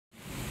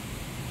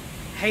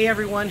Hey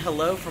everyone,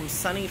 hello from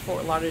sunny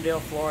Fort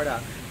Lauderdale,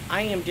 Florida.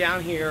 I am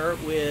down here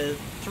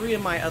with 3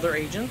 of my other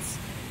agents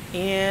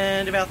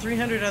and about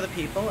 300 other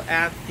people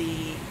at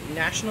the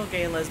National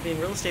Gay and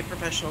Lesbian Real Estate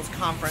Professionals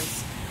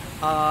Conference.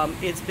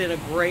 It's been a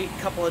great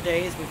couple of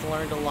days. We've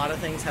learned a lot of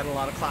things, had a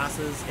lot of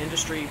classes,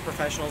 industry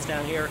professionals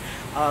down here.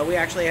 We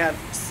actually have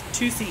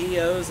 2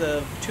 CEOs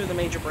of 2 of the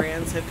major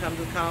brands have come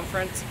to the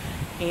conference,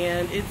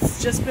 and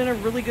it's just been a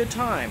really good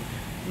time.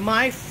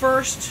 My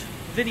first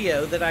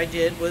video that I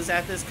did was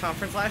at this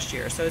conference last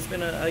year, so it's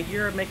been a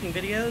year of making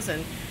videos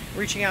and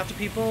reaching out to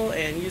people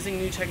and using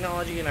new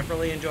technology, and I've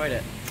really enjoyed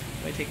it.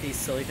 Let me take these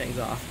silly things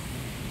off.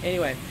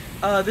 Anyway,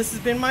 this has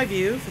been my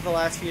view for the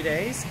last few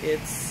days.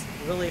 It's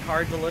really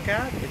hard to look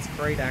at. It's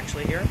great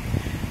actually here.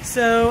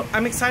 So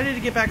I'm excited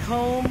to get back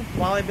home.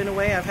 While I've been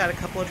away, I've had a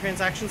couple of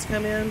transactions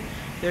come in.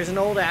 There's an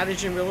old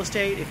adage in real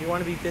estate: if you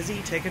want to be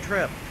busy, take a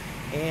trip.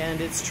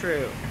 And it's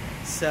true.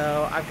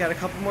 So I've got a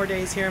couple more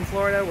days here in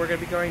Florida. We're going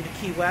to be going to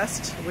Key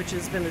West, which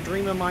has been a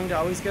dream of mine to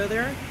always go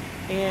there.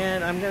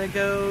 And I'm going to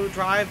go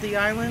drive the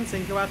islands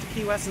and go out to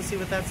Key West and see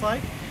what that's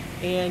like.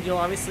 And you'll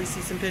obviously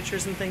see some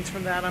pictures and things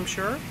from that, I'm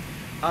sure.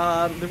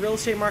 The real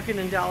estate market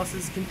in Dallas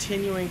is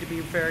continuing to be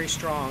very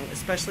strong,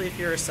 especially if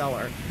you're a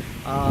seller.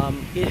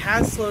 It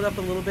has slowed up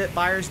a little bit.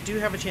 Buyers do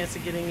have a chance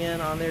of getting in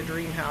on their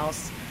dream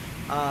house,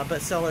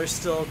 but sellers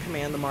still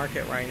command the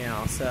market right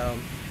now. So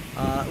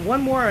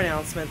one more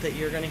announcement that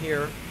you're going to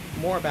hear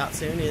more about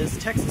soon is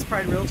Texas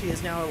Pride Realty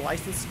is now a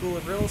licensed school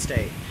of real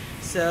estate.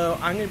 So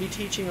I'm going to be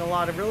teaching a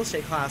lot of real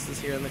estate classes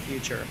here in the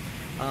future.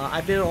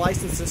 I've been a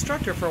licensed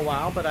instructor for a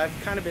while, but I've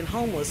kind of been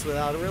homeless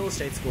without a real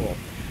estate school.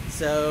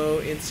 So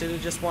instead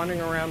of just wandering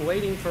around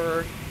waiting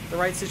for the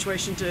right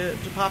situation to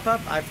pop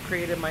up, I've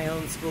created my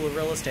own school of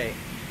real estate.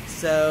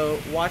 So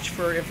watch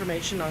for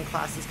information on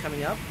classes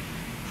coming up.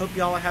 Hope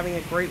y'all are having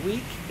a great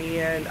week,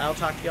 and I'll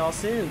talk to y'all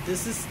soon.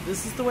 This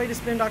is the way to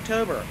spend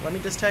October. Let me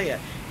just tell you,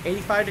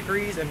 85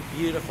 degrees and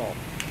beautiful.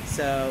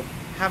 So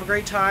have a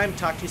great time.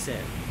 Talk to you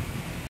soon.